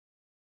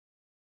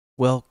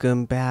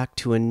Welcome back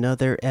to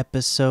another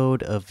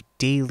episode of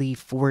Daily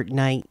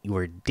Fortnite,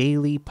 your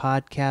daily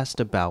podcast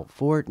about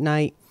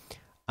Fortnite.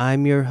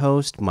 I'm your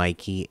host,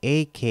 Mikey,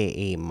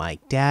 aka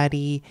Mike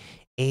Daddy,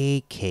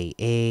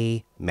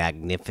 aka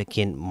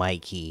Magnificent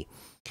Mikey.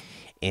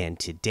 And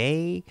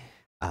today,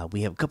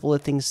 we have a couple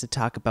of things to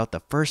talk about.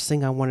 The first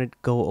thing I wanted to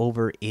go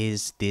over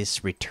is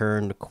this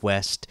return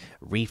quest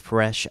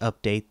refresh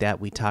update that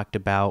we talked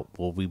about.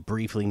 Well, we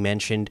briefly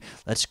mentioned.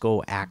 Let's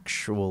go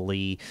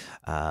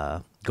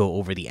go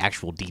over the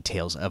actual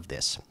details of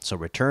this. So,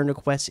 return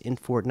requests in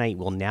Fortnite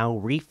will now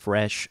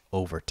refresh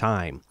over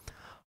time.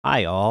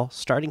 Hi, all.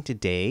 Starting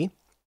today,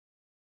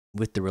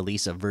 with the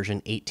release of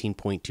version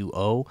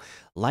 18.20,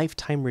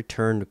 lifetime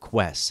return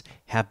requests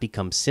have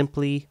become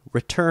simply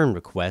return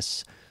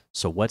requests.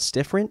 So, what's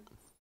different?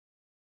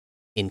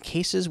 In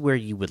cases where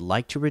you would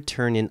like to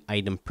return an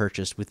item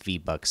purchased with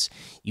V-Bucks,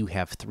 you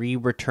have 3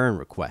 return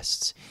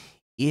requests.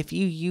 If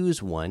you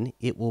use one,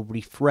 it will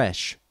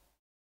refresh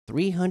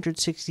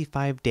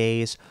 365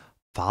 days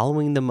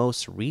following the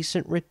most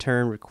recent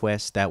return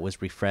request that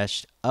was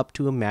refreshed, up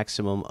to a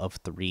maximum of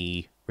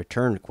 3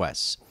 return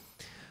requests.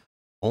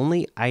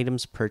 Only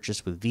items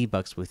purchased with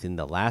V-Bucks within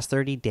the last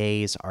 30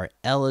 days are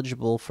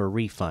eligible for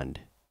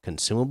refund.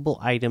 Consumable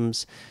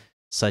items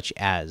such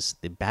as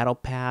the battle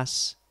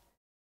pass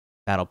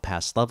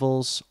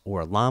levels,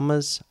 or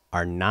llamas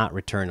are not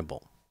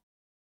returnable.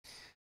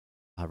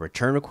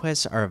 Return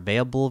requests are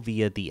available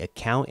via the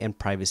account and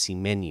privacy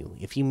menu.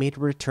 If you made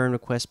a return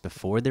request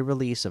before the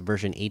release of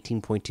version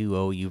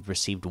 18.20, you've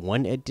received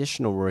 1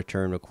 additional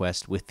return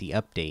request with the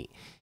update.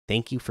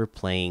 Thank you for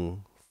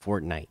playing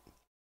Fortnite.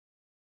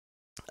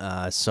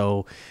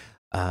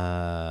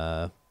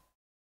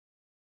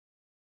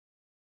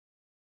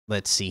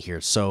 Let's see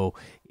here. So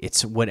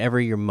it's whatever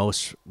your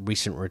most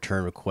recent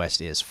return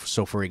request is.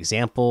 So, for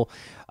example,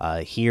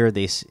 here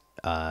they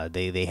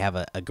have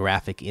a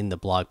graphic in the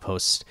blog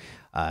post,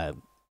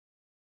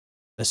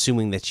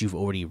 assuming that you've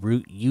already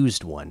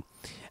used one,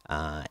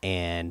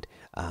 and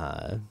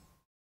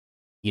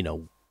you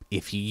know,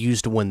 if you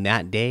used one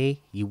that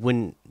day,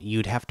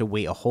 you'd have to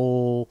wait a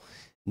whole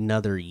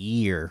another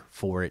year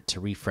for it to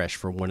refresh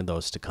for one of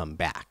those to come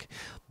back.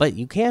 But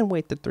you can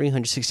wait the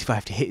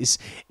 365 days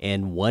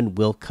and one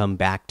will come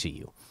back to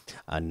you.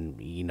 And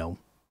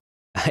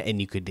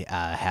and you could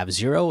have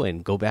 0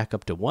 and go back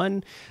up to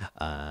 1,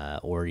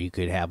 or you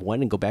could have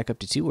 1 and go back up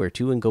to 2, or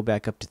 2 and go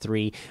back up to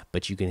 3.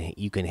 But you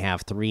can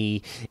have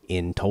 3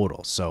 in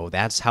total. So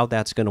that's how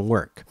that's going to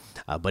work.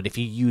 But if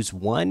you use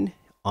one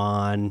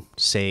on,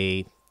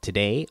 say,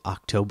 today,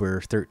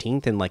 October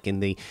 13th, and like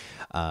in the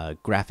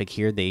graphic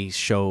here, they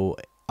show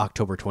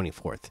October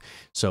 24th.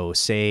 So,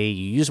 say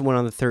you use one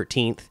on the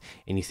 13th,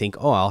 and you think,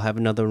 oh, I'll have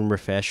another one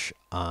refresh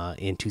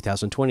in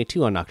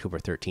 2022 on October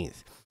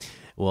 13th.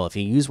 Well, if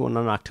you use one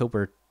on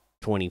October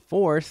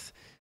 24th,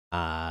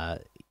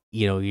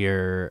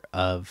 year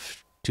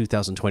of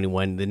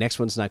 2021, the next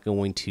one's not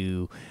going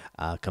to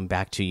come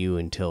back to you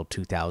until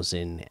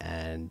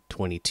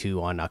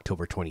 2022 on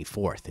October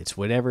 24th. It's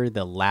whatever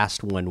the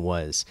last one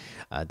was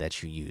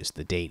that you used,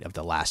 the date of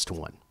the last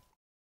one.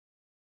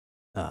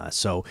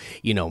 So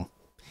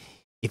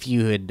if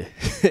you had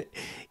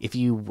if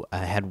you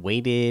had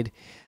waited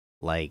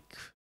like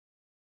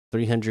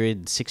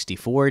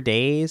 364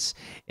 days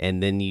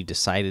and then you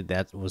decided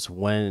that was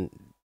when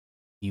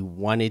you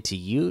wanted to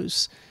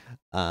use,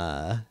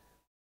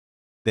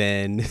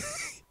 then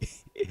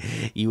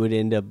you would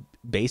end up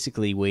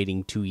basically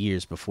waiting 2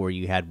 years before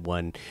you had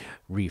one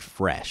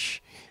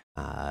refresh,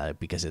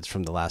 because it's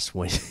from the last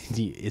one.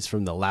 It's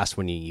from the last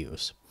one you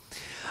use.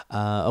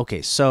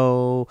 Okay,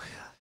 so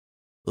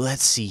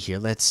let's see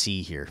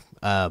here.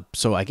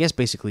 So I guess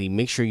basically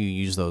make sure you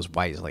use those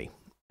wisely.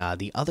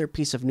 The other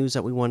piece of news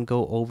that we want to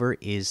go over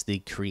is the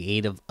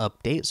creative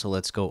update. So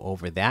let's go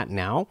over that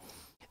now.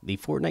 The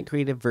Fortnite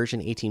Creative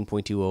version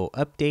 18.20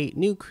 update,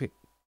 new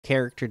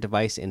character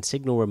device and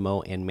signal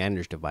remote and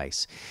manage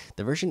device.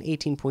 The version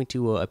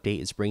 18.20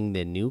 update is bringing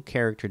the new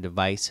character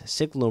device,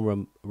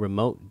 signal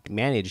remote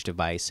manage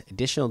device,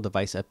 additional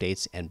device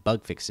updates, and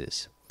bug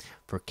fixes.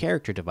 For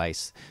character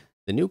device,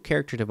 the new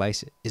character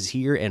device is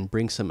here and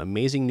brings some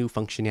amazing new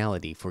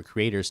functionality for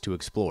creators to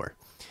explore.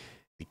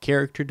 The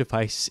character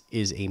device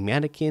is a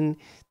mannequin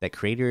that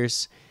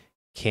creators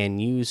can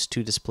use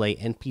to display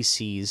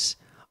NPCs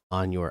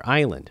on your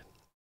island.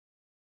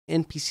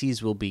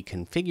 NPCs will be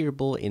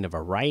configurable in a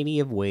variety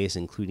of ways,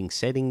 including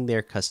setting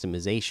their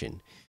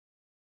customization,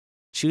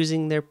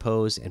 choosing their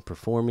pose, and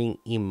performing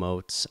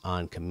emotes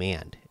on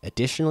command.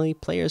 Additionally,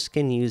 players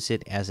can use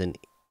it as an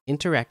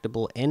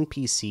interactable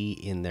NPC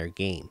in their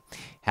game,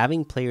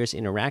 having players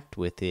interact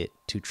with it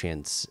to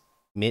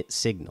transmit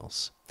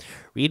signals.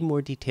 Read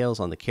more details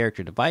on the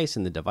character device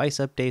and the device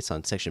updates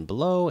on section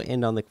below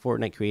and on the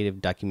Fortnite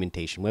Creative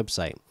documentation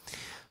website.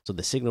 So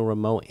the signal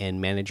remote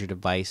and manager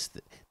device,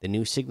 the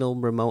new signal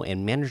remote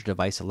and manager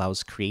device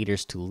allows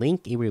creators to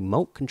link a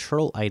remote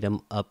control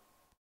item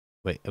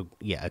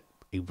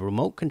a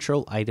remote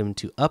control item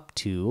to up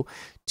to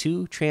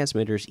 2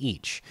 transmitters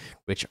each,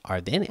 which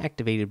are then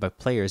activated by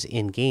players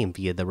in game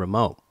via the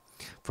remote.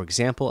 For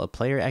example, a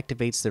player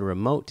activates the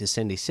remote to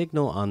send a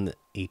signal on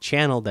a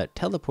channel that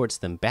teleports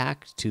them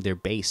back to their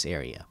base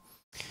area.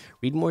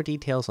 Read more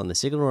details on the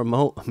Signal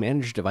Remote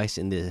Manager device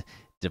in the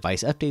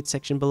device updates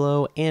section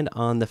below and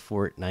on the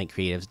Fortnite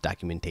Creatives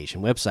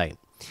documentation website.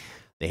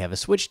 They have a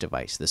switch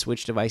device. The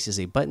switch device is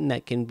a button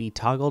that can be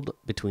toggled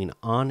between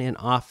on and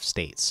off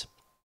states,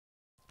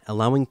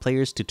 allowing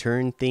players to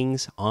turn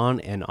things on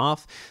and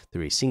off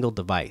through a single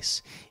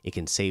device. It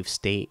can save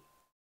state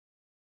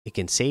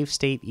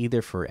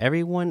either for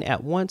everyone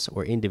at once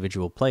or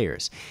individual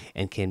players,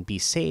 and can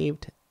be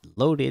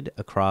loaded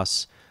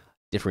across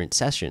different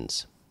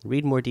sessions.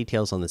 Read more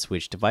details on the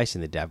Switch device in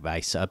the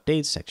device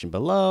updates section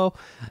below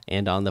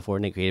and on the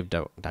Fortnite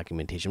Creative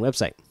documentation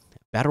website.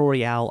 Battle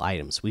Royale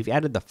items. We've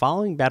added the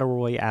following Battle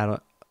Royale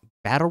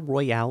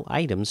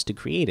items to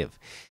Creative: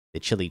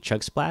 the Chili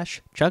Chug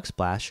Splash,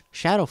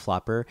 Shadow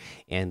Flopper,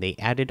 and they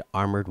added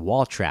Armored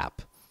Wall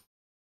Trap.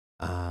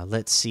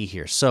 Let's see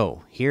here.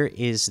 So here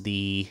is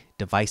the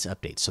device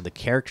update. So the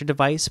character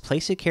device,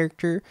 place a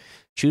character,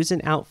 choose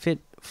an outfit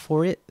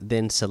for it,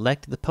 then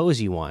select the pose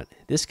you want.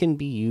 This can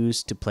be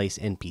used to place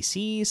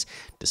NPCs,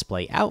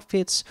 display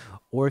outfits,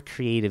 or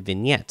create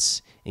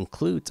vignettes.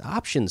 Includes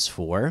options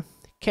for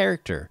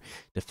character.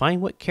 Define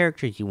what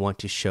character you want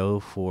to show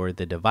for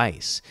the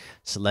device.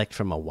 Select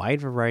from a wide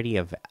variety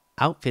of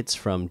outfits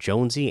from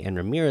Jonesy and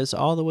Ramirez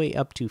all the way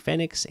up to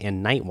Phoenix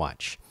and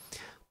Nightwatch.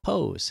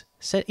 Pose.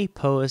 Set a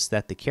pose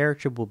that the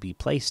character will be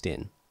placed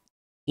in.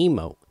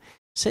 Emote.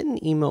 Set an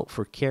emote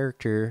for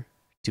character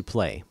to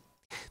play.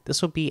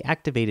 This will be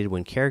activated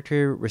when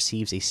character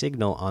receives a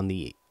signal on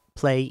the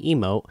play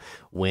emote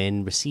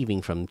when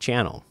receiving from the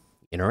channel.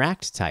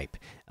 Interact type.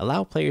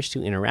 Allow players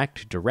to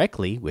interact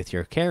directly with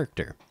your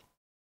character.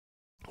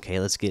 Okay,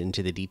 let's get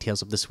into the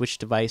details of the Switch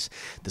device.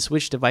 The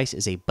Switch device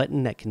is a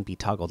button that can be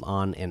toggled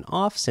on and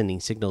off, sending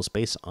signals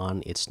based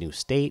on its new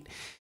state.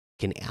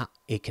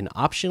 It can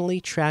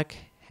optionally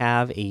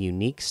have a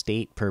unique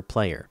state per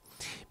player,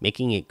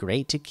 making it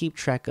great to keep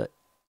track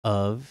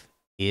of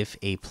if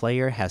a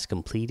player has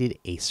completed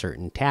a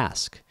certain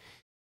task.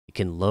 It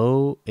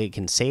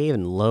can save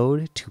and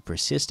load to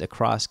persist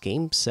across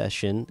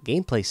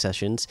gameplay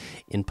sessions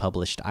in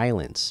published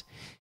islands.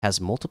 Has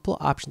multiple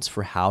options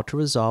for how to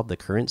resolve the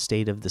current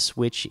state of the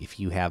Switch if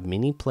you have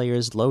many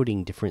players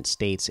loading different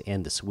states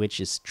and the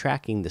Switch is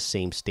tracking the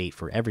same state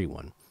for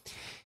everyone.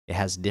 It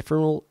has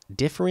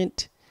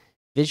different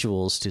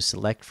visuals to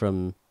select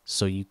from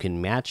so you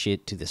can match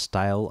it to the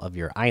style of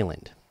your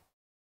island.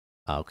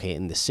 Okay,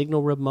 in the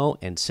Signal Remote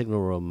and Signal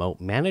Remote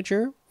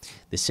Manager,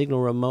 the Signal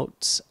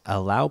Remotes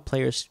allow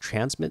players to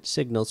transmit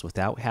signals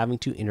without having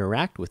to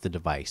interact with the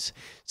device.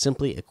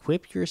 Simply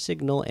equip your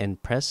signal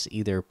and press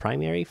either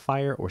primary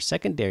fire or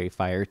secondary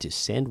fire to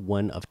send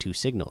one of 2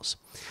 signals.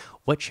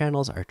 What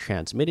channels are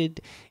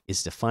transmitted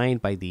is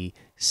defined by the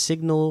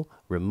Signal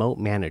Remote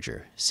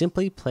Manager.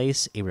 Simply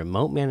place a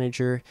remote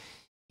manager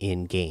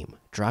in game.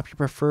 Drop your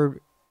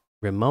preferred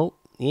remote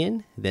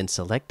in, then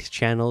select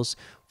channels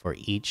for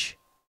each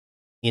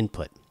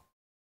input.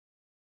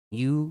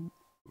 You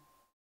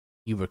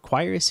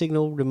require a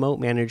Signal Remote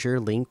Manager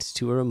linked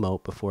to a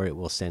remote before it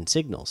will send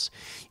signals.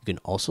 You can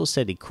also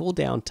set a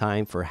cooldown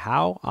time for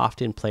how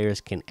often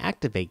players can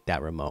activate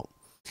that remote.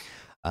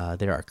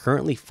 There are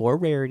currently 4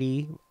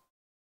 rarities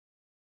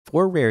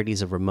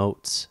of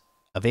remotes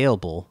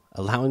available,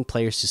 allowing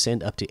players to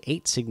send up to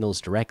 8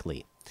 signals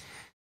directly.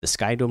 The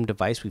Skydome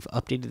device, we've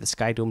updated the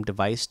Skydome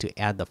device to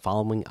add the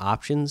following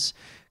options: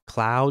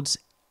 clouds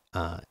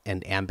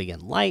and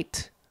ambient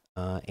light,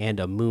 and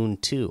a moon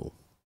too.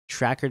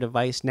 Tracker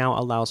device now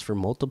allows for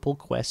multiple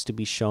quests to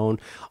be shown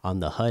on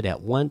the HUD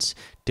at once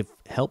to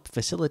help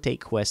facilitate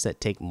quests that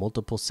take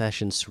multiple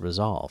sessions to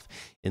resolve.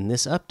 In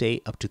this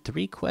update, up to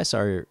 3 quests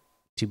are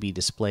to be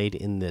displayed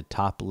in the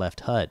top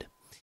left HUD.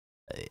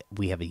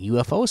 We have a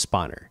UFO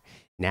spawner,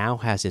 now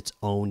has its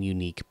own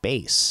unique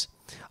base.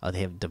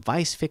 They have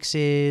device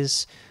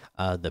fixes,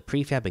 the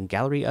prefab and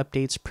gallery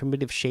updates,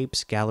 primitive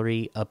shapes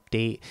gallery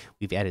update.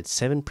 We've added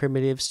 7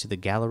 primitives to the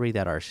gallery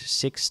that are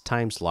 6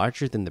 times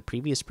larger than the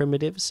previous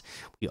primitives.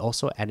 We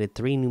also added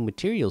 3 new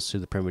materials to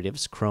the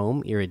primitives: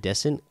 chrome,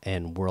 iridescent,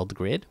 and world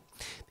grid.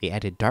 They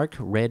added dark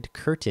red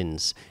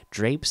curtains,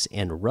 drapes,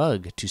 and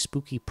rug to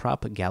spooky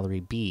prop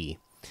gallery B.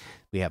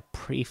 We have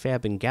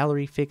prefab and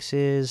gallery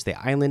fixes. The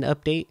island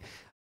update.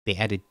 They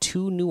added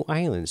 2 new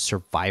islands: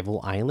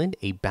 Survival Island,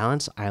 a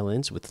balanced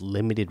island with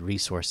limited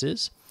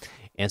resources,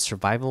 and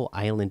Survival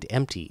Island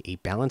Empty, a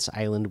balanced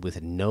island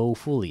with no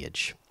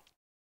foliage.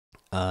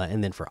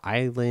 And then for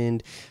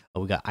island,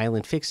 we got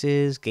island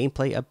fixes,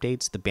 gameplay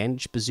updates. The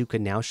bandage bazooka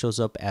now shows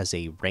up as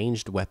a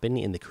ranged weapon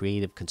in the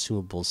creative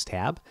consumables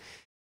tab.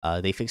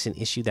 They fixed an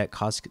issue that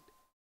caused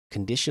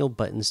conditional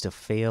buttons to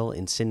fail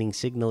in sending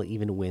signal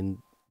even when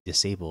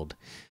disabled.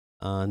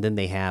 Then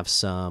they have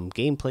some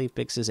gameplay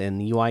fixes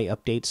and UI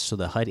updates. So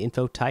the HUD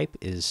info type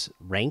is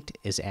ranked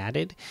is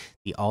added.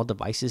 The all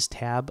devices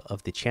tab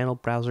of the channel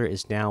browser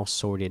is now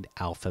sorted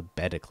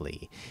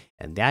alphabetically.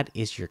 And that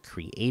is your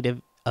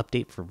creative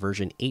update for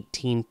version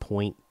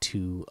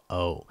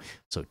 18.20.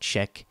 So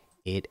check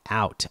it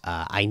out.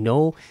 I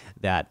know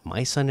that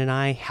my son and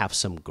I have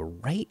some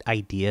great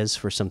ideas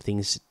for some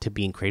things to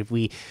be in creative.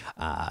 We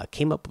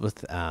came up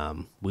with,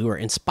 we were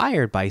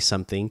inspired by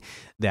something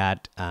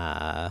that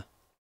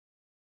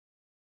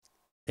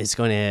is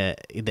going to,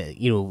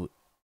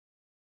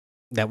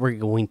 that we're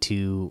going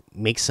to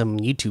make some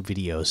YouTube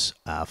videos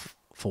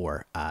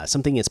for.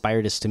 Something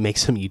inspired us to make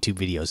some YouTube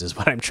videos, is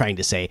what I'm trying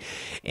to say.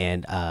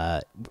 And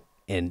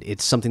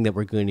it's something that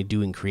we're going to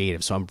do in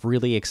creative. So I'm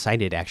really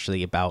excited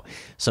actually about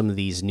some of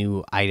these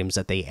new items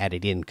that they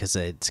added in, because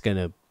it's going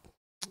to,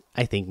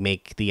 I think,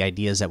 make the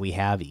ideas that we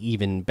have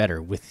even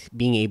better, with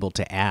being able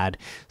to add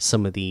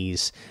some of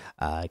these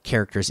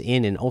characters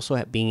in, and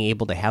also being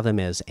able to have them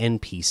as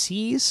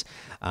NPCs.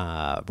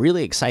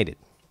 Really excited.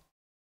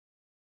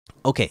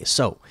 Okay,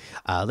 so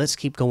let's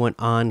keep going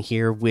on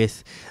here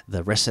with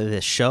the rest of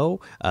this show.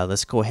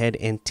 Let's go ahead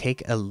and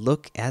take a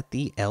look at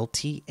the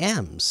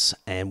LTMs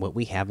and what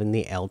we have in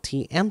the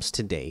LTMs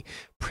today.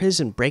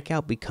 Prison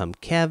Breakout Become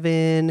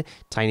Kevin,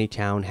 Tiny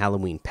Town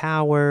Halloween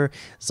Power,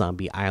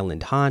 Zombie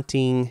Island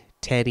Haunting,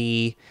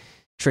 Teddy,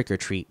 Trick or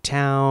Treat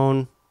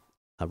Town,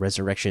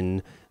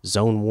 Resurrection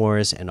Zone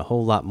Wars, and a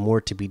whole lot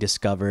more to be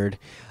discovered.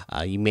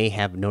 You may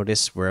have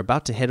noticed we're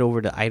about to head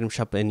over to Item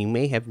Shop, and you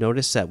may have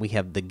noticed that we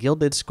have the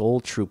Gilded Skull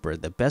Trooper.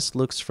 The best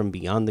looks from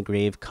beyond the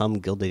grave come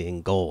gilded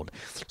in gold.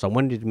 So I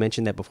wanted to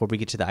mention that before we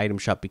get to the Item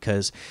Shop,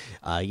 because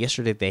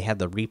yesterday they had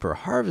the Reaper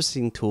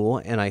Harvesting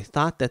Tool, and I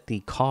thought that the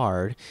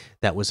card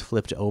that was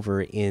flipped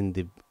over in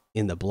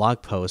the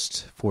blog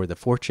post for the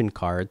fortune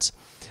cards,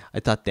 I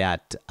thought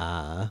that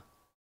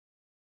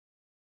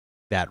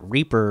that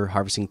Reaper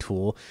Harvesting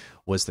Tool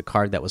was the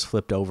card that was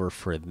flipped over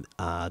for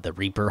the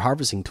Reaper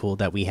Harvesting Tool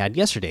that we had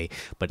yesterday,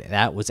 but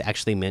that was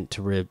actually meant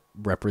to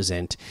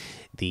represent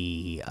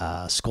the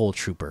Skull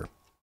Trooper.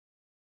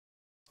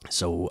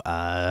 So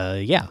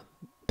yeah,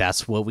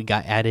 that's what we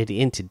got added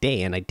in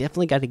today. And I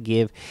definitely got to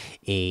give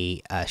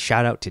a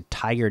shout out to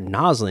Tiger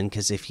Noslin,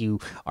 because if you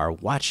are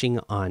watching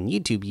on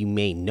YouTube, you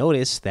may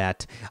notice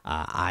that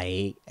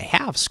I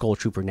have Skull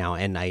Trooper now,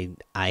 and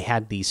I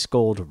had the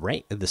Skull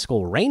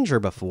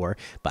Ranger before,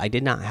 but I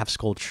did not have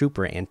Skull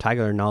Trooper, and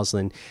Tiger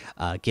Noslin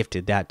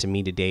gifted that to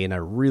me today, and I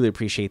really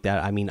appreciate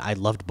that. I mean, I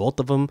loved both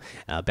of them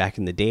back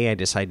in the day. I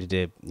decided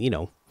to,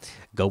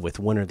 go with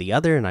one or the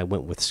other, and I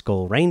went with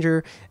Skull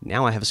Ranger.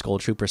 Now I have a Skull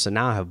Trooper, so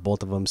now I have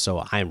both of them,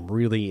 so I'm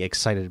really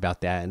excited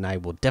about that, and I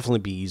will definitely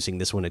be using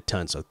this one a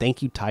ton. So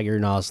thank you, Tiger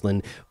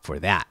Noslin, for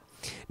that.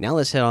 Now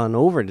let's head on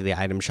over to the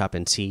item shop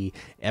and see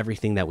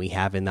everything that we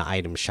have in the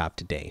item shop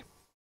today.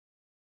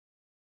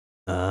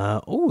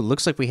 Oh,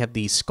 looks like we have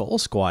the Skull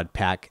Squad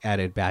pack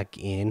added back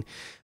in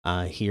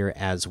here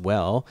as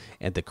well,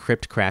 and the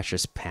Crypt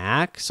Crashers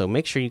pack. So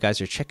make sure you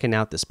guys are checking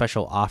out the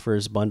special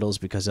offers bundles,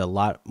 because a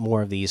lot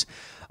more of these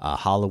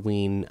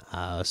Halloween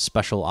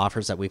special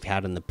offers that we've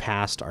had in the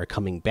past are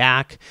coming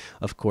back.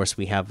 Of course,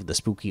 we have the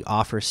spooky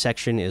offer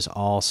section is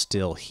all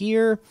still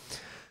here.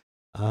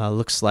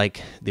 Looks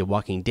like the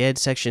Walking Dead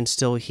section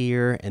still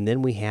here, and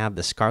then we have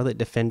the Scarlet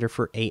Defender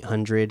for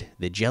 800,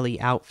 the Jelly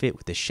outfit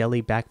with the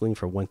Shelly backbling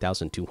for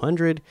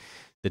 1200,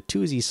 the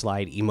Toozy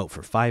Slide emote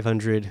for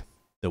 500,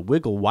 the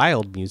Wiggle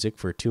Wild music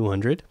for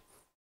 200,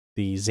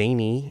 the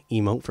Zany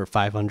emote for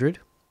 500,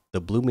 the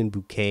Bloomin'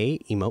 Bouquet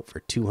emote for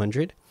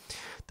 200.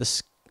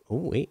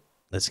 Oh wait,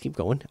 let's keep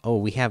going. Oh,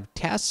 we have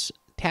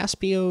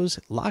Taspio's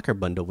Locker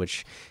Bundle,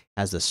 which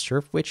has the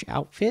Surf Witch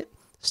outfit,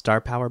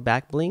 Star Power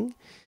back bling,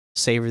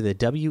 Savor the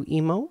W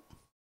emote,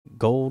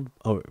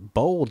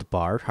 Bold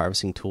Bar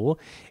Harvesting Tool,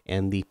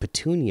 and the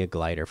Petunia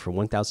Glider for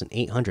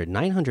 1,800,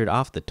 900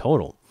 off the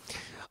total.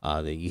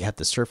 You have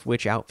the Surf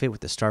Witch outfit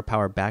with the Star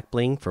Power back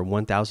bling for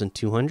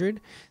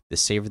 1,200. The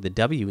Savor the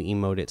W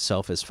emote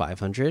itself is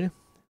 500.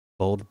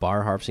 Bold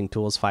Bar Harvesting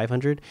Tool is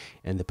 500,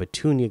 and the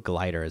Petunia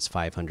Glider is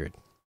 500.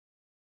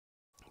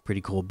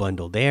 Pretty cool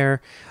bundle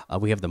there.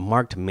 We have the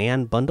Marked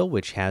Man bundle,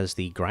 which has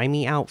the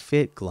Grimy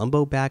outfit,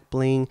 Glumbo back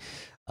bling,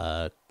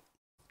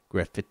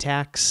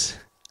 Griffitax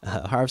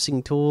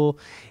Harvesting Tool,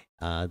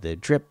 the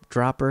Drip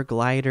Dropper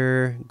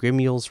Glider,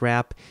 Grimule's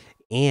Wrap,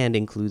 and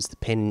includes the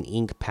Pen and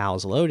Ink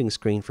Pals loading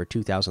screen for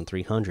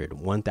 2,300,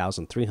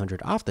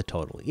 1,300 off the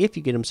total. If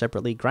you get them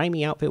separately,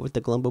 Grimy outfit with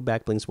the Glumbo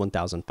back blings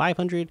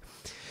 1,500.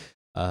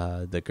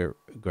 The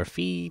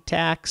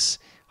Graffitax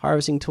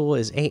Harvesting Tool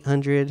is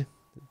 800.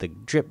 The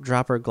Drip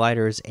Dropper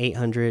Glider is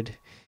 800.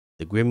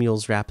 The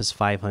Grimule's Wrap is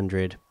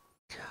 500.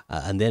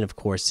 And then, of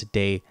course,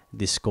 today,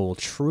 the Skull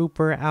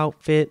Trooper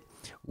outfit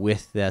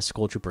with the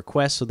Skull Trooper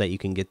quest, so that you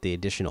can get the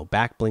additional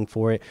back bling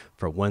for it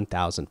for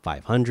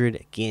 1,500.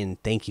 Again,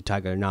 thank you,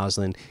 Tiger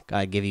Noslin.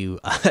 Gotta give you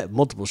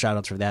multiple shout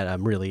outs for that.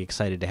 I'm really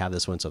excited to have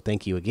this one, so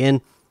thank you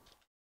again.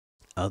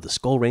 The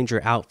Skull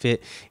Ranger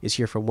outfit is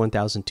here for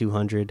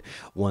 1,200,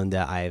 one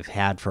that I've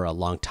had for a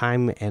long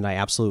time and I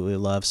absolutely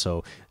love.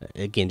 So,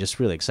 again, just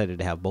really excited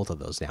to have both of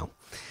those now.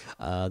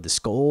 The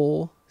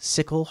Skull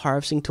Sickle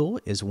Harvesting Tool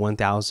is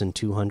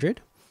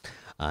 1,200.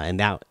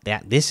 And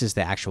this is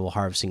the actual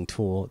harvesting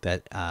tool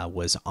that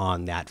was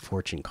on that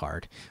fortune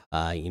card.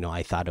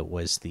 I thought it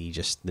was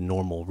just the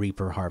normal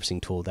Reaper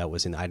harvesting tool that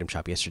was in the item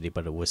shop yesterday,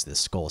 but it was the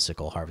Skull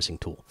Sickle harvesting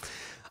tool.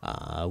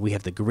 We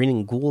have the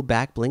Grinning Ghoul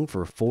back bling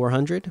for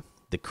 400.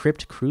 The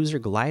Crypt Cruiser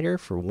glider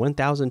for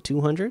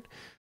 1,200.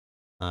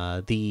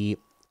 The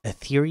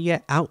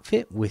Etheria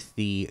outfit with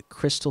the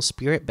Crystal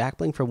Spirit back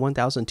bling for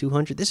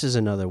 1,200. This is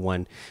another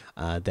one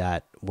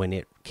that when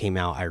it came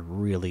out, I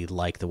really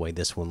like the way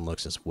this one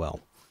looks as well.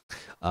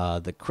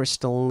 The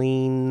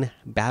Crystalline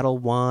Battle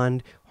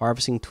Wand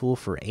harvesting tool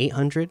for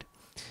 800.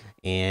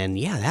 And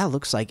yeah, that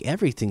looks like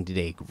everything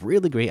today.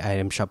 Really great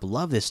item shop.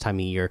 Love this time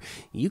of year.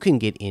 You can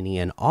get any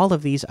and all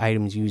of these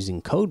items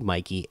using code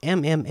Mikey,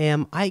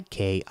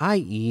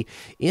 MMMIKIE,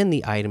 in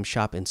the item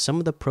shop, and some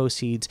of the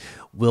proceeds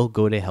will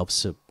go to help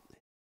to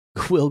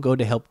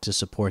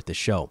support the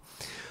show.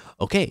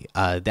 Okay,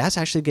 that's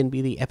actually going to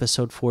be the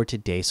episode for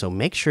today. So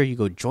make sure you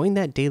go join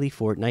that daily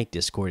Fortnite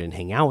Discord and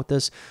hang out with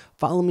us.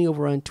 Follow me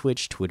over on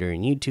Twitch, Twitter,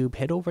 and YouTube.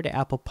 Head over to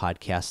Apple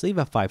Podcasts, leave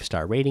a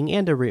 5-star rating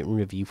and a written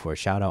review for a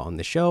shout out on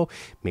the show.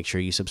 Make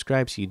sure you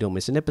subscribe so you don't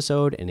miss an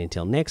episode. And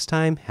until next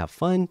time, have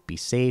fun, be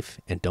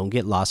safe, and don't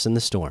get lost in the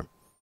storm.